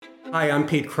Hi, I'm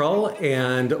Pete Krull,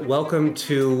 and welcome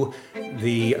to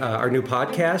our new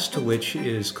podcast, which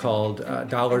is called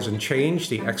Dollars and Change,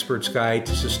 the Expert's Guide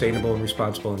to Sustainable and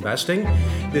Responsible Investing.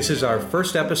 This is our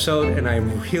first episode, and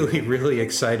I'm really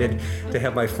excited to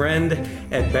have my friend,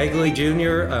 Ed Begley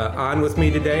Jr. On with me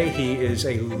today. He is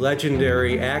a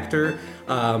legendary actor,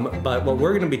 but what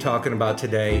we're going to be talking about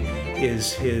today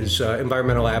is his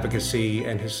environmental advocacy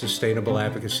and his sustainable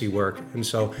advocacy work. And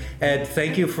so, Ed,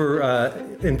 thank you for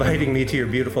inviting me to your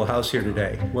beautiful house here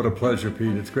today. What a pleasure,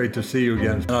 Pete. It's great to see you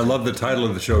again. And I love the title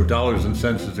of the show. Dollars and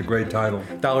Cents is a great title.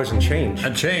 Dollars and Change.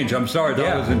 And change. I'm sorry,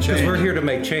 Dollars and Change. Because we're here to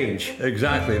make change.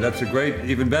 Exactly. That's a great,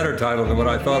 even better title than what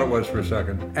I thought it was for a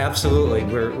second. Absolutely.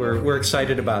 We're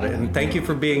excited about it. And thank you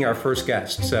for being our first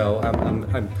guest. So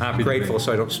I'm Happy grateful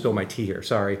so I don't spill my tea here.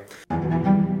 Sorry.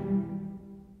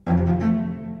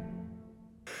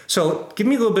 So give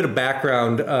me a little bit of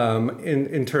background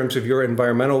in terms of your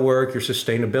environmental work, your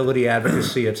sustainability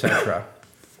advocacy, et cetera.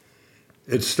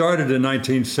 It started in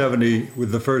 1970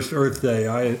 with the first Earth Day.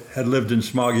 I had lived in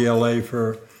smoggy LA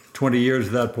for 20 years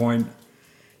at that point,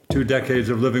 2 decades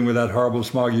of living with that horrible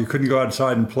smog. You couldn't go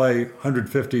outside and play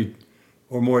 150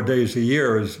 or more days a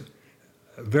year. It was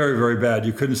very, very bad.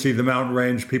 You couldn't see the mountain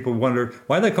range. People wonder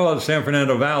why they call it San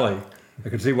Fernando Valley. I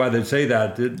could see why they'd say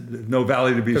that. No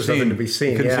valley to be There's seen. Nothing to be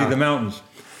seen. You couldn't see the mountains.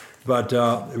 But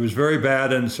it was very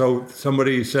bad, and so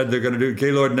somebody said they're going to do,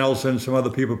 Gaylord Nelson, some other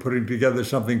people putting together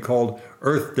something called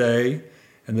Earth Day,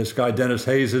 and this guy Dennis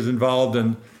Hayes is involved,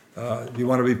 and do you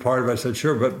want to be part of it? I said,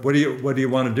 sure, but what do you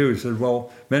want to do? He said,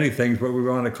 well, many things, but we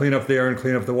want to clean up the air and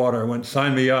clean up the water. I went,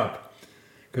 sign me up,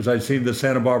 because I'd seen the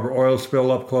Santa Barbara oil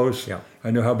spill up close. Yeah. I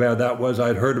knew how bad that was.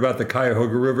 I'd heard about the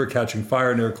Cuyahoga River catching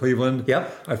fire near Cleveland.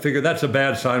 Yep. I figured that's a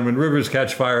bad sign. When rivers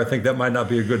catch fire, I think that might not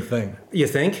be a good thing. You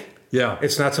think? Yeah.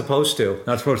 It's not supposed to.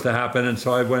 Not supposed to happen. And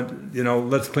so I went,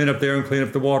 let's clean up the air and clean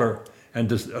up the water. And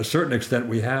to a certain extent,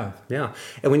 we have. Yeah.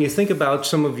 And when you think about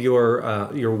some of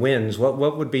your wins, what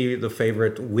would be the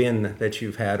favorite win that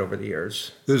you've had over the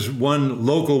years? There's one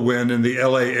local win in the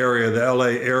LA area, the LA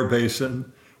Air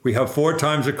Basin. We have 4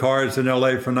 times the cars in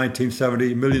LA from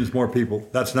 1970, millions more people.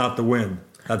 That's not the win.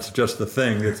 That's just the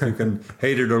thing. You can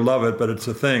hate it or love it, but it's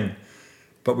a thing.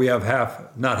 But we have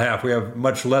we have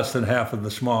much less than half of the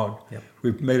smog. Yep.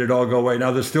 We've made it all go away. Now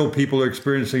there's still people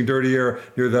experiencing dirty air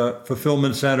near the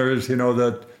fulfillment centers,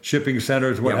 the shipping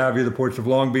centers, what have you, the ports of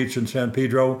Long Beach and San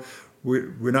Pedro.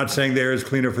 We're not saying the air is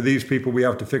cleaner for these people. We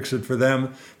have to fix it for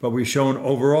them. But we've shown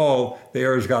overall the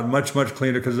air has gotten much, much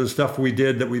cleaner because of the stuff we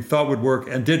did that we thought would work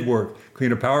and did work.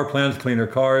 Cleaner power plants, cleaner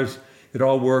cars. It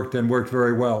all worked and worked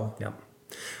very well. Yeah.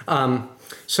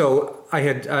 So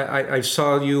I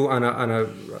saw you on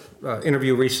a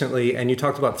interview recently, and you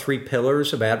talked about 3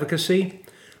 pillars of advocacy.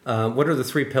 What are the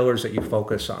 3 pillars that you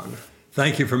focus on?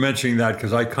 Thank you for mentioning that,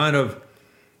 because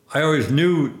I always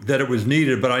knew that it was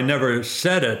needed, but I never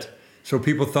said it. So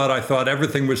people thought I thought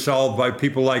everything was solved by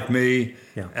people like me,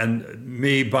 and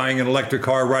me buying an electric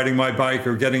car, riding my bike,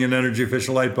 or getting an energy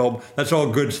efficient light bulb. That's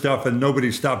all good stuff, and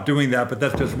nobody stopped doing that, but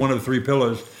that's just one of the 3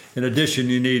 pillars. In addition,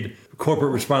 you need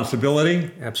corporate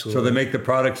responsibility. Absolutely. So they make the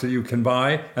products that you can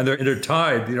buy, and they're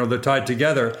intertied, they're tied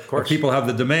together. Of course. If people have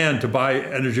the demand to buy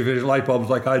energy efficient light bulbs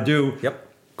like I do,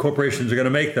 corporations are going to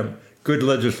make them. Good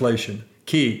legislation.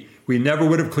 Key. We never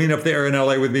would have cleaned up the air in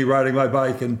LA with me riding my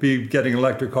bike and be getting an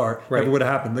electric car. Right. Never would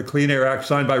have happened. The Clean Air Act,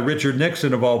 signed by Richard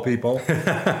Nixon of all people,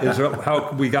 is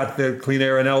how we got the clean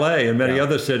air in LA and many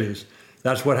other cities.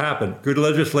 That's what happened. Good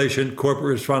legislation, corporate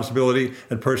responsibility,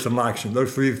 and personal action.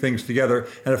 Those 3 things together.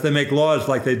 And if they make laws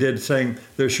like they did saying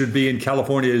there should be in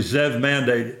California a ZEV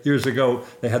mandate, years ago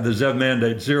they had the ZEV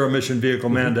mandate, zero emission vehicle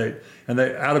mandate. And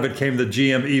out of it came the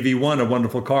GM EV1, a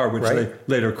wonderful car, which they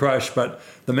later crushed. But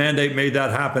the mandate made that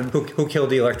happen. Who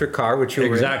killed the electric car, which you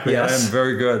Exactly. were in? Yes. I am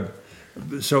very good.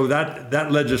 So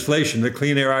that legislation, the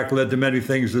Clean Air Act, led to many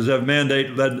things. The ZEV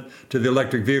mandate led to the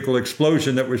electric vehicle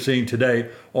explosion that we're seeing today.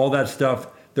 All that stuff,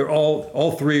 they're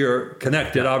all 3 are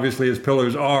connected, obviously, as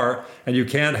pillars are. And you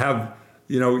can't have,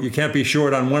 you can't be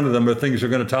short on one of them or things are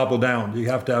going to topple down. You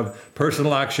have to have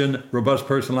personal action, robust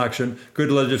personal action,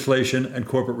 good legislation, and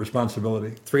corporate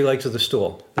responsibility. 3 legs of the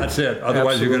stool. That's it.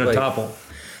 Otherwise, Absolutely. You're going to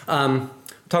topple.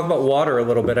 Talk about water a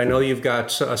little bit. I know you've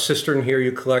got a cistern here.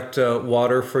 You collect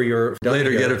water for your...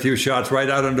 Later get a few shots right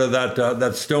out under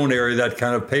that stone area, that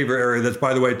kind of paver area that's,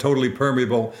 by the way, totally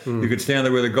permeable. You could stand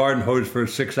there with a garden hose for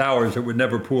 6 hours. It would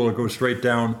never pool. It goes straight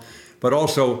down. But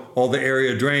also all the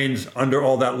area drains under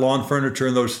all that lawn furniture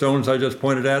and those stones I just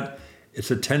pointed at. It's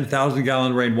a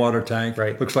 10,000-gallon rainwater tank.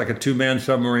 Right. Looks like a 2-man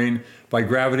submarine. By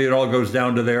gravity, it all goes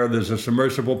down to there. There's a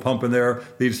submersible pump in there.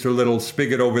 Leads to a little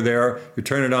spigot over there. You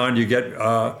turn it on, you get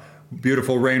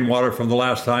beautiful rainwater from the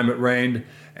last time it rained.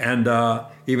 And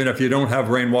even if you don't have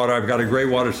rainwater, I've got a gray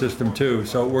water system too.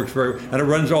 So it works and it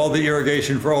runs all the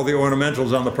irrigation for all the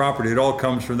ornamentals on the property. It all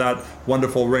comes from that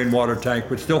wonderful rainwater tank,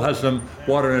 which still has some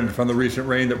water in it from the recent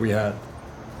rain that we had.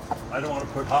 I don't want to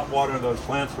put hot water in those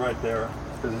plants right there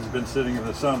because it's been sitting in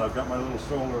the sun. I've got my little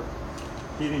solar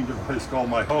heating device called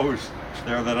my hose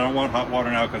there that I don't want hot water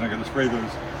now because I'm going to spray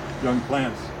those young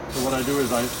plants. So what I do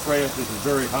is I spray it. This is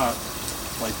very hot.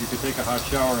 Like you could take a hot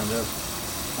shower in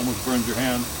this. Almost burns your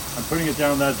hand. I'm putting it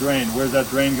down that drain. Where's that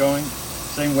drain going?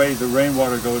 Same way the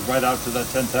rainwater goes right out to that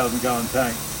 10,000 gallon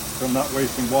tank. So I'm not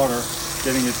wasting water,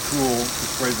 getting it cool to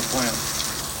spray the plants.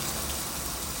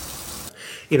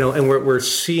 You know, and we're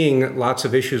seeing lots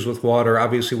of issues with water,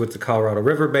 obviously with the Colorado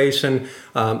River Basin.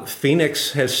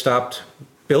 Phoenix has stopped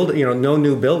building, no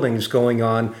new buildings going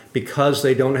on because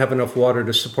they don't have enough water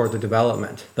to support the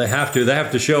development. They have to. They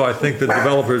have to show. I think the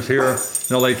developers here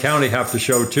in LA County have to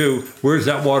show too. Where's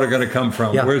that water going to come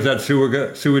from? Yeah. Where's that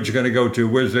sewage going to go to?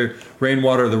 Where's the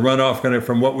rainwater, the runoff going to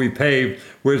from what we paved?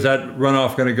 Where's that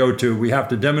runoff going to go to? We have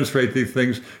to demonstrate these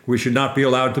things. We should not be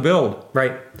allowed to build.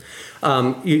 Right.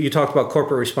 You talked about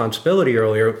corporate responsibility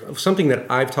earlier. Something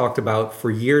that I've talked about for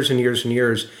years and years and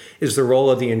years is the role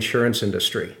of the insurance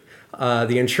industry.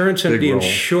 The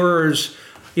insurers,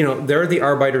 they're the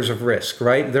arbiters of risk,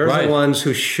 right? They're Right. the ones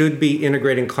who should be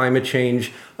integrating climate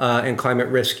change and climate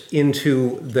risk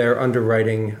into their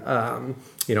underwriting,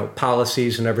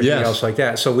 policies and everything Yes. else like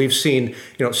that. So we've seen,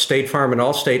 State Farm and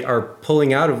Allstate are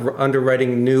pulling out of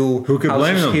underwriting new Who could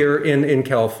blame houses them? here in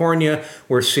California.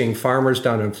 We're seeing farmers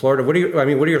down in Florida. What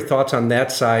are your thoughts on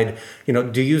that side?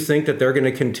 Do you think that they're going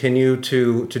to continue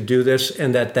to do this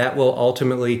and that will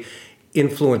ultimately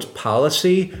influence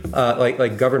policy,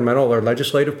 like governmental or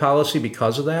legislative policy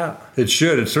because of that? It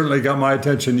should. It certainly got my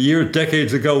attention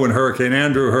decades ago when Hurricane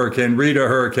Andrew, Hurricane Rita,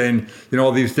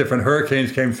 all these different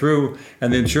hurricanes came through,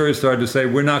 and the insurers started to say,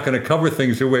 we're not going to cover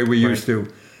things the way we used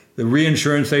to. The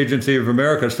Reinsurance Agency of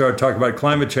America started talking about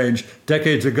climate change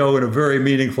decades ago in a very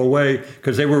meaningful way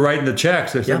because they were writing the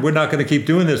checks. They said, we're not going to keep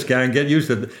doing this, gang. Get used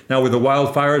to it. Now with the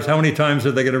wildfires, how many times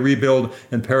are they going to rebuild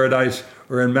in Paradise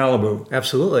or in Malibu?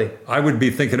 Absolutely. I would be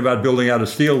thinking about building out of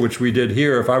steel, which we did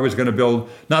here. If I was going to build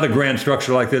not a grand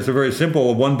structure like this, a very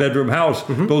simple one-bedroom house,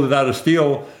 build it out of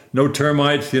steel, no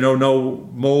termites, no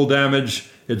mold damage.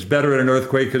 It's better in an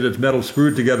earthquake because it's metal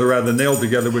screwed together rather than nailed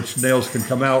together, which nails can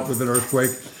come out with an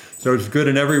earthquake. So it's good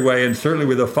in every way, and certainly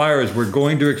with the fires we're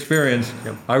going to experience,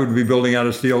 I would be building out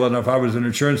of steel. And if I was an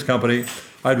insurance company,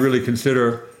 I'd really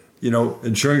consider,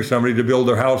 insuring somebody to build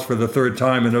their house for the third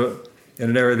time in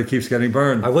an area that keeps getting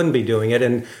burned. I wouldn't be doing it.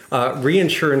 And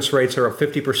reinsurance rates are up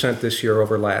 50% this year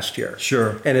over last year.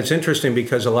 Sure. And it's interesting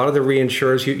because a lot of the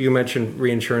reinsurers, you mentioned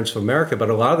Reinsurance of America,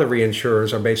 but a lot of the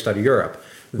reinsurers are based out of Europe.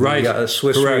 The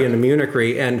Swiss Re and the Munich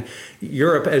Re. And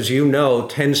Europe, as you know,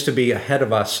 tends to be ahead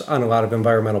of us on a lot of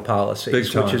environmental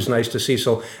policies, which is nice to see.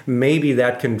 So maybe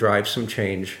that can drive some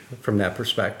change from that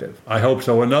perspective. I hope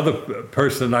so. Another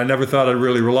person I never thought I'd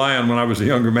really rely on when I was a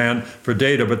younger man for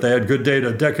data, but they had good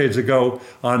data decades ago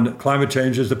on climate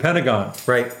change is the Pentagon.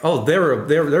 Right. Oh,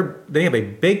 they have a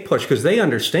big push because they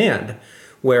understand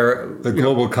where the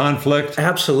global conflict.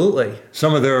 Absolutely.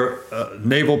 Some of their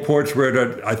naval ports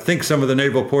I think some of the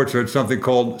naval ports are at something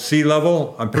called sea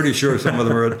level. I'm pretty sure some of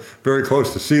them are at very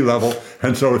close to sea level.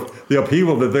 And so the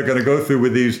upheaval that they're going to go through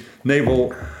with these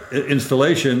naval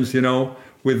installations,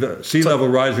 with the sea level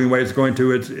rising the way it's going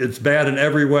to, it's bad in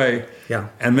every way. Yeah.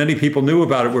 And many people knew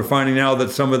about it. We're finding now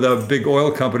that some of the big oil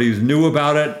companies knew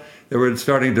about it. They were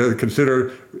starting to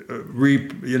consider,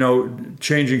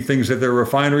 changing things at their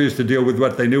refineries to deal with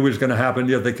what they knew was going to happen.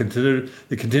 Yet they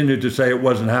continued to say it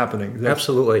wasn't happening. That's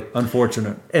absolutely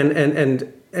unfortunate.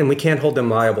 And we can't hold them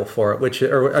liable for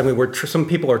it. Some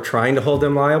people are trying to hold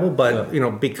them liable, but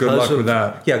because good luck with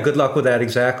that. Yeah, good luck with that.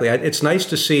 Exactly. It's nice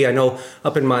to see. I know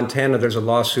up in Montana, there's a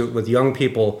lawsuit with young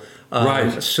people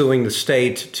suing the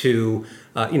state to.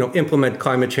 Implement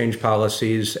climate change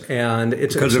policies, and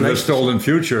it's because of the stolen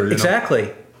future. Exactly.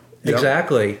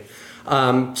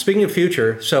 Speaking of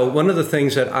future, so one of the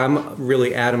things that I'm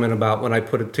really adamant about when I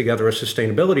put together a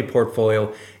sustainability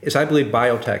portfolio is I believe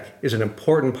biotech is an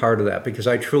important part of that because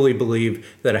I truly believe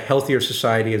that a healthier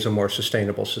society is a more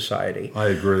sustainable society. I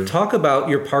agree. Talk about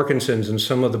your Parkinson's and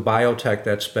some of the biotech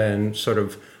that's been sort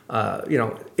of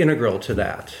integral to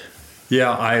that.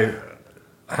 Yeah, I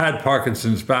had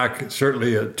Parkinson's back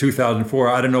certainly in 2004.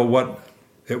 I don't know what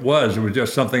it was. It was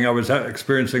just something I was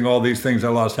experiencing all these things. I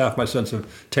lost half my sense of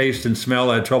taste and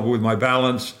smell. I had trouble with my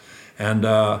balance, and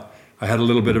I had a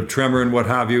little bit of tremor and what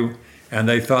have you. And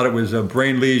they thought it was a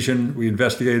brain lesion. We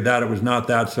investigated that. It was not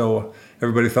that. So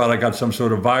everybody thought I got some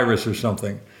sort of virus or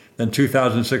something. Then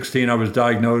 2016, I was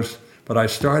diagnosed, but I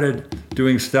started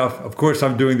doing stuff. Of course,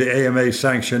 I'm doing the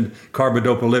AMA-sanctioned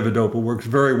carbidopa-levodopa. Works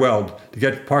very well. To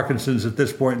get Parkinson's at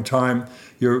this point in time,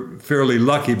 you're fairly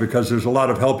lucky because there's a lot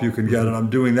of help you can get, and I'm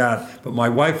doing that. But my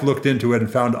wife looked into it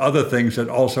and found other things that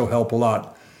also help a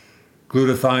lot.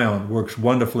 Glutathione works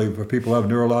wonderfully for people who have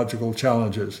neurological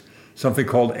challenges. Something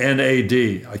called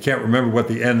NAD. I can't remember what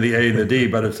the N, the A, and the D,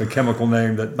 but it's a chemical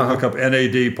name that look up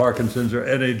NAD, Parkinson's, or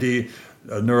NAD,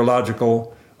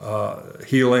 neurological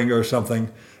healing or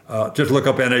something. Just look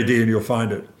up NAD and you'll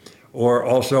find it. Or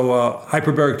also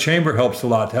hyperbaric chamber helps a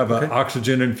lot. To have an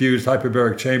oxygen-infused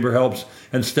hyperbaric chamber helps.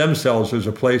 And stem cells, there's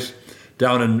a place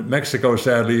down in Mexico,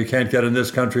 sadly, you can't get in this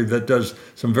country, that does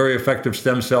some very effective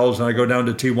stem cells. And I go down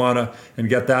to Tijuana and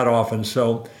get that often.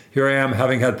 So here I am,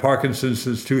 having had Parkinson's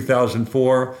since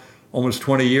 2004, almost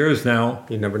 20 years now.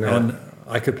 You never know. And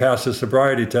I could pass the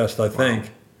sobriety test, I think.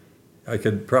 Wow. I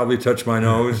could probably touch my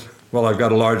nose. Well, I've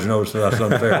got a large nose, so that's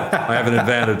unfair. I have an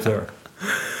advantage there.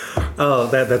 Oh,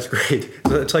 that's great.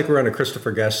 It's like we're on a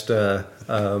Christopher Guest set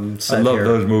I love here.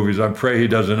 those movies. I pray he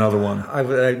does another one.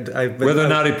 Whether or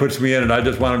not he puts me in it, I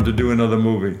just want him to do another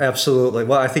movie. Absolutely.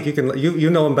 Well, I think you can. You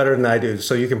know him better than I do,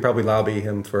 so you can probably lobby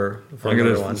him for I'm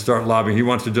another going one. to start lobbying. He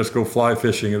wants to just go fly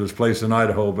fishing at his place in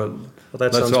Idaho, but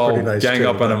that let's sounds all pretty nice gang too.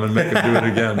 up on him and make him do it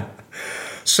again.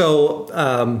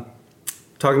 So,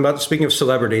 speaking of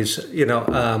celebrities,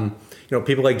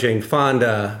 people like Jane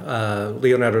Fonda,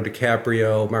 Leonardo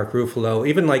DiCaprio, Mark Ruffalo,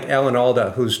 even like Alan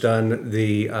Alda, who's done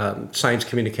the science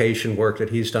communication work that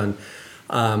he's done.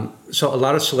 So a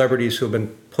lot of celebrities who have been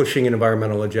pushing an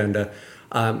environmental agenda.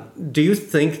 Do you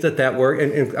think that work,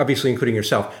 and obviously including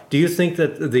yourself, do you think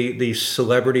that the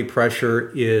celebrity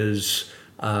pressure is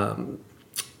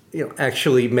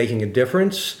actually making a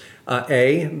difference?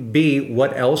 A, B,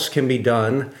 what else can be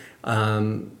done?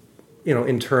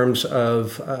 In terms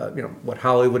of what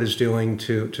Hollywood is doing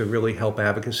to really help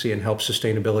advocacy and help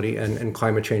sustainability and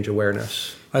climate change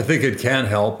awareness? I think it can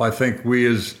help. I think we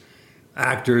as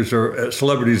actors or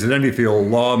celebrities in any field,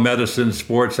 law, medicine,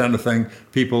 sports, anything,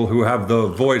 people who have the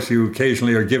voice, you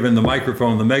occasionally are given the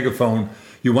microphone, the megaphone,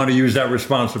 you want to use that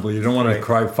responsibly. You don't want to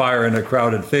cry fire in a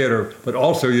crowded theater, but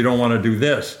also you don't want to do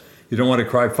this. You don't want to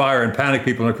cry fire and panic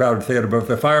people in a crowded theater. But if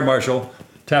the fire marshal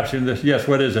taps you in this, yes,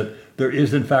 what is it? There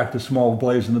is, in fact, a small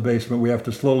blaze in the basement. We have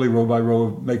to slowly, row by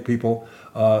row, make people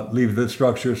leave the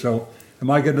structure. So am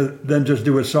I going to then just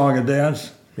do a song and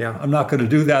dance? Yeah. I'm not going to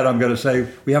do that. I'm going to say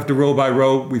we have to row by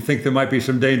row. We think there might be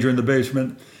some danger in the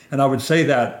basement. And I would say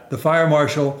that the fire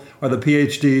marshal are the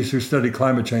PhDs who study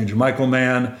climate change. Michael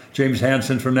Mann, James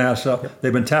Hansen from NASA. Yep.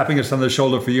 They've been tapping us on the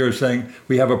shoulder for years saying,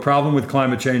 we have a problem with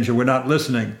climate change and we're not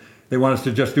listening. They want us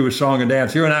to just do a song and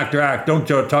dance. You're an actor, act. Don't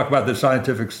talk about the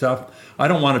scientific stuff. I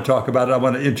don't want to talk about it. I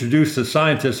want to introduce the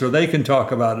scientists so they can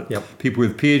talk about it. Yep. People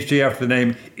with PhD after the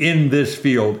name in this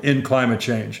field, in climate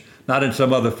change, not in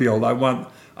some other field.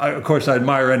 Of course, I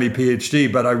admire any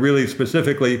PhD, but I really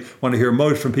specifically want to hear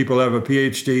most from people who have a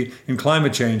PhD in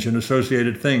climate change and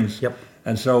associated things. Yep.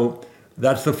 And so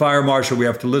that's the fire marshal. We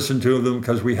have to listen to them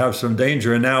because we have some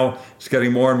danger. And now it's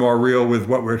getting more and more real with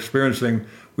what we're experiencing.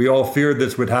 We all feared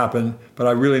this would happen, but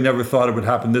I really never thought it would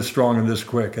happen this strong and this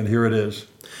quick. And here it is.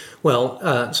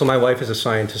 Well, so my wife is a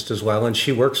scientist as well, and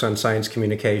she works on science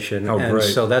communication. Oh, and great.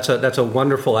 So that's a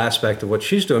wonderful aspect of what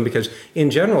she's doing, because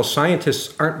in general,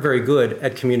 scientists aren't very good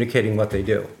at communicating what they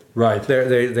do. Right.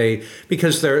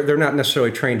 Because they're not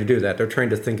necessarily trained to do that. They're trained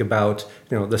to think about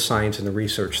the science and the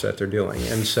research that they're doing.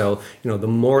 And so the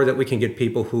more that we can get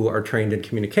people who are trained in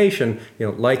communication,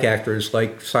 like actors,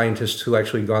 like scientists who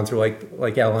actually gone through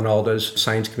like Alan Alda's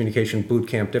science communication boot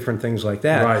camp, different things like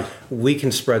that, right, we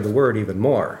can spread the word even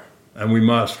more. And we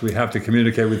have to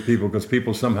communicate with people because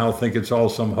people somehow think it's all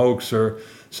some hoax or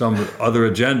some other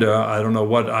agenda. I don't know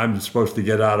what I'm supposed to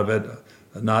get out of it.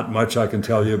 Not much, I can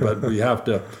tell you, but we have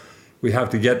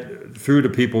to get through to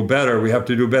people better. We have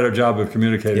to do a better job of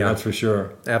communicating, that's for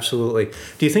sure. Absolutely.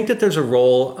 Do you think that there's a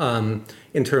role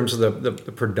in terms of the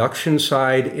production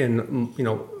side in,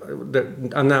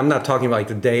 I'm not talking about like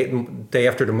the day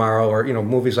after tomorrow or,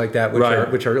 movies like that,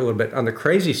 which are a little bit on the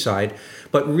crazy side,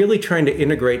 but really trying to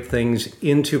integrate things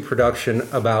into production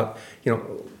about,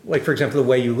 like, for example, the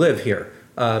way you live here.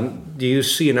 Do you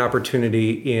see an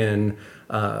opportunity in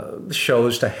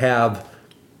shows to have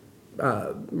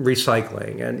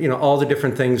recycling and all the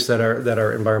different things that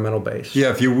are environmental based?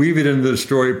 Yeah, if you weave it into the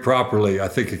story properly, I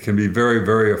think it can be very,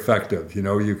 very effective.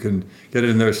 You can get it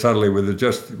in there subtly with it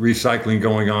just recycling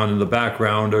going on in the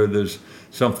background, or there's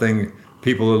something,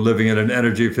 people are living in an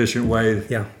energy efficient way.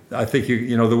 Yeah, I think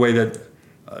the way that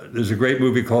there's a great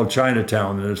movie called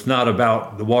Chinatown, and it's not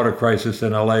about the water crisis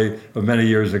in LA of many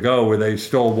years ago where they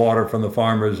stole water from the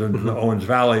farmers in the Owens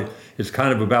Valley. It's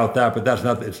kind of about that, but that's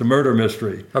not, it's a murder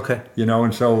mystery. Okay.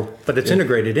 And so... But it's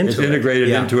integrated into it. It's integrated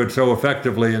into it so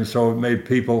effectively, and so it made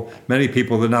many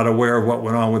people that are not aware of what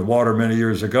went on with water many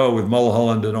years ago with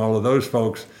Mulholland and all of those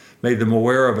folks, made them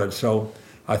aware of it. So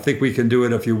I think we can do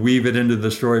it if you weave it into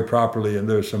the story properly, and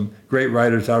there's some great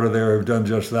writers out of there who've done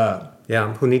just that.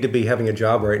 Yeah, who need to be having a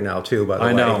job right now, too, by the way.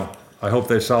 I know. I hope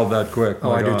they solve that quick.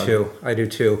 Oh, I do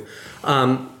too.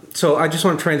 So I just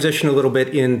want to transition a little bit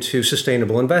into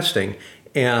sustainable investing.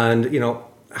 And,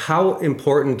 how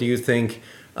important do you think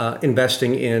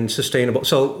investing in sustainable...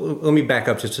 So let me back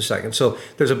up just a second. So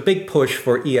there's a big push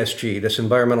for ESG, this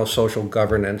environmental social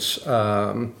governance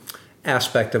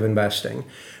aspect of investing.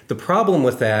 The problem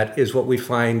with that is what we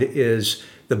find is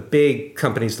the big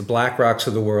companies, the BlackRocks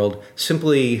of the world,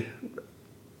 simply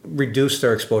reduce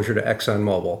their exposure to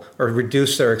ExxonMobil or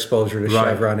reduce their exposure to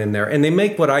Chevron in there, and they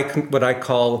make what I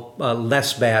call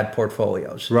less bad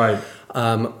portfolios. Right.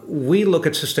 We look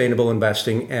at sustainable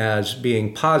investing as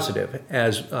being positive,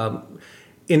 as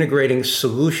integrating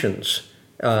solutions.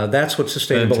 That's what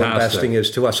sustainable investing is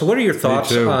to us. So what are your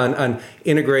thoughts on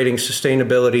integrating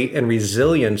sustainability and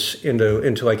resilience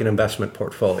into like an investment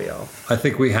portfolio? I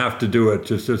think we have to do it.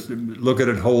 Just look at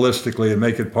it holistically and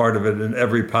make it part of it in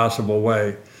every possible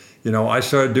way. I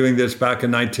started doing this back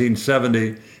in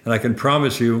 1970, and I can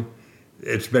promise you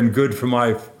it's been good for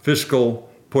my fiscal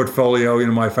portfolio,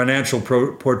 my financial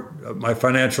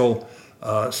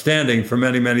standing for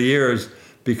many, many years,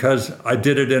 because I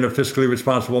did it in a fiscally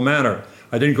responsible manner.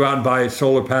 I didn't go out and buy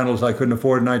solar panels I couldn't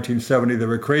afford in 1970. They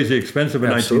were crazy expensive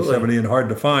in 1970 and hard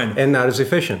to find. And not as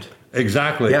efficient.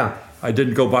 Exactly. Yeah. I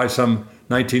didn't go buy some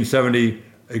 1970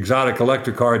 exotic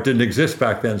electric car. It didn't exist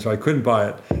back then, so I couldn't buy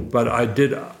it. But I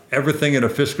did everything in a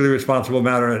fiscally responsible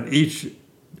manner. And each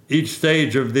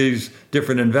stage of these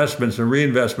different investments and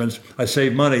reinvestments, I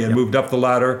saved money and moved up the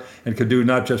ladder and could do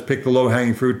not just pick the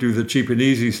low-hanging fruit, do the cheap and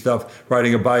easy stuff,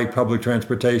 riding a bike, public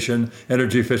transportation,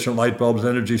 energy-efficient light bulbs,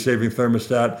 energy-saving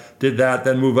thermostat, did that,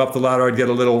 then move up the ladder. I'd get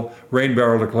a little rain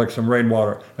barrel to collect some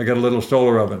rainwater. I got a little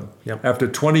solar oven. Yep. After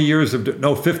 15 years of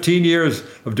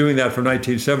doing that from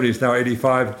 1970, it's now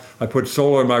 85, I put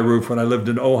solar on my roof when I lived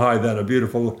in Ojai then, a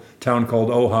beautiful town called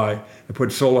Ojai. I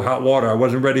put solar hot water. I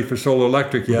wasn't ready for solar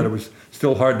electric yet. It was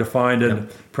still hard to find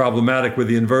and problematic with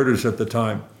the inverters at the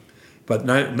time. But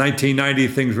 1990,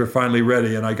 things were finally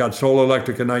ready, and I got solar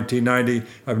electric in 1990.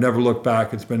 I've never looked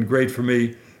back. It's been great for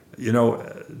me.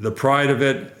 The pride of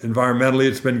it, environmentally,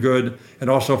 it's been good, and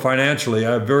also financially.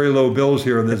 I have very low bills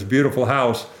here in this beautiful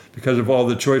house because of all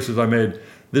the choices I made.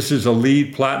 This is a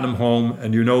LEED Platinum home,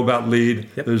 and you know about LEED.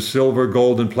 Yep. There's silver,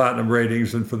 gold, and platinum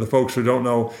ratings, and for the folks who don't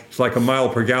know, it's like a mile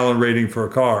per gallon rating for a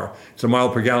car. It's a mile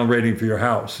per gallon rating for your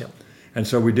house. Yep. And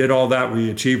so we did all that. We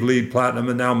achieved LEED Platinum,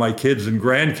 and now my kids and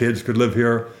grandkids could live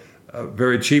here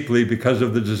very cheaply because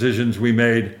of the decisions we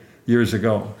made years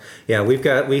ago. Yeah,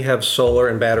 we have solar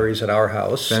and batteries at our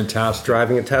house. Fantastic.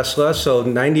 Driving a Tesla, so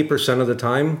 90% of the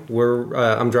time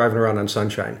I'm driving around on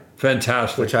sunshine.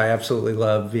 Fantastic. Which I absolutely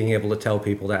love being able to tell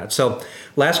people that. So,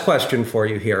 last question for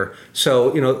you here.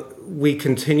 So, we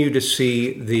continue to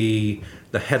see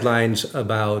the headlines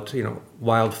about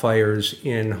wildfires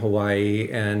in Hawaii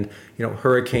and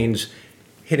hurricanes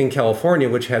hitting California,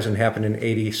 which hasn't happened in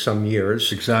 80 some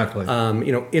years. Exactly.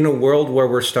 In a world where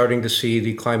we're starting to see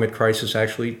the climate crisis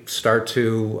actually start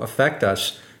to affect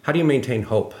us, how do you maintain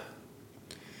hope?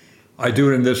 I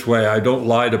do it in this way. I don't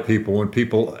lie to people. When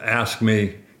people ask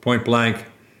me point blank,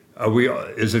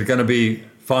 is it going to be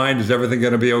fine? Is everything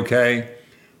going to be okay?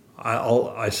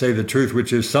 I say the truth,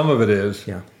 which is some of it is.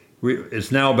 Yeah.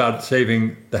 It's now about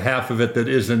saving the half of it that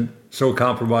isn't so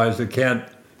compromised it can't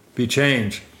be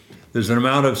changed. There's an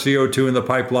amount of CO2 in the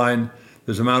pipeline.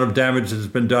 There's an amount of damage that's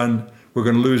been done. We're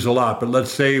going to lose a lot, but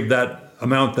let's save that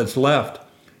amount that's left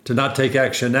to not take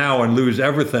action now and lose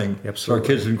everything. Absolutely. So our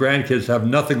kids and grandkids have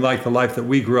nothing like the life that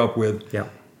we grew up with. Yeah.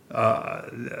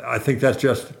 I think that's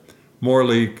just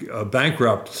morally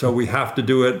bankrupt. So we have to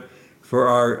do it for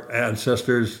our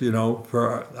ancestors,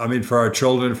 for our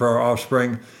children, for our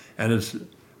offspring. And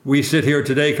we sit here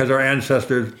today because our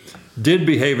ancestors did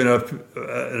behave in an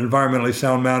environmentally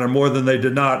sound manner more than they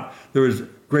did not. There was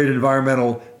great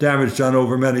environmental damage done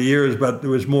over many years, but there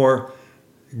was more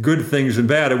good things than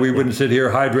bad, and we wouldn't sit here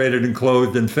hydrated and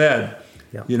clothed and fed.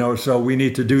 Yeah. So we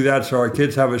need to do that so our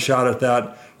kids have a shot at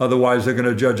that. Otherwise, they're going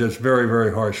to judge us very,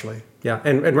 very harshly. Yeah,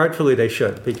 and rightfully they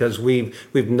should, because we've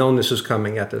known this is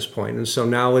coming at this point. And so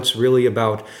now it's really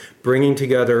about bringing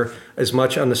together as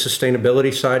much on the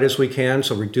sustainability side as we can,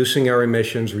 so reducing our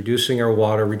emissions, reducing our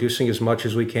water, reducing as much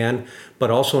as we can, but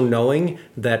also knowing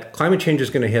that climate change is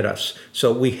going to hit us.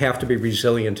 So we have to be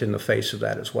resilient in the face of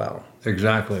that as well.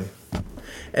 Exactly.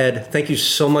 Ed, thank you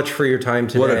so much for your time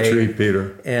today. What a treat,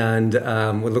 Peter. And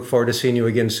we look forward to seeing you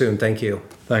again soon. Thank you.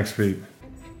 Thanks, Pete.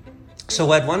 So,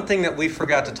 Ed, one thing that we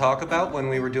forgot to talk about when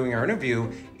we were doing our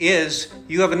interview is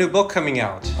you have a new book coming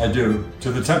out. I do.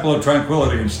 To the Temple of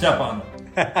Tranquility and Step on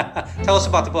It. Tell us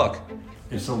about the book.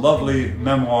 It's a lovely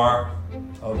memoir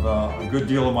of a good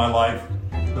deal of my life.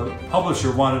 The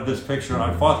publisher wanted this picture, and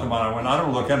I fought them on it. I went, I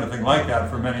don't look anything like that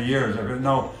for many years. I go,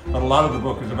 no, but a lot of the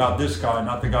book is about this guy,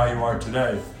 not the guy you are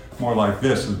today. More like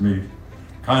this is me,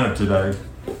 kind of today.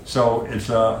 So it's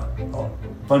a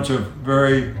bunch of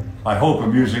very, I hope,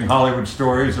 amusing Hollywood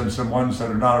stories and some ones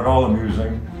that are not at all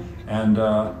amusing. And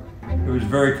it was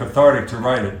very cathartic to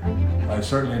write it. I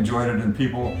certainly enjoyed it, and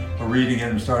people are reading it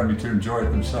and starting to enjoy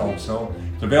it themselves. So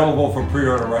it's available for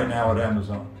pre-order right now at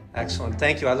Amazon. Excellent.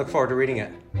 Thank you. I look forward to reading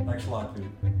it. Thanks a lot, Pete.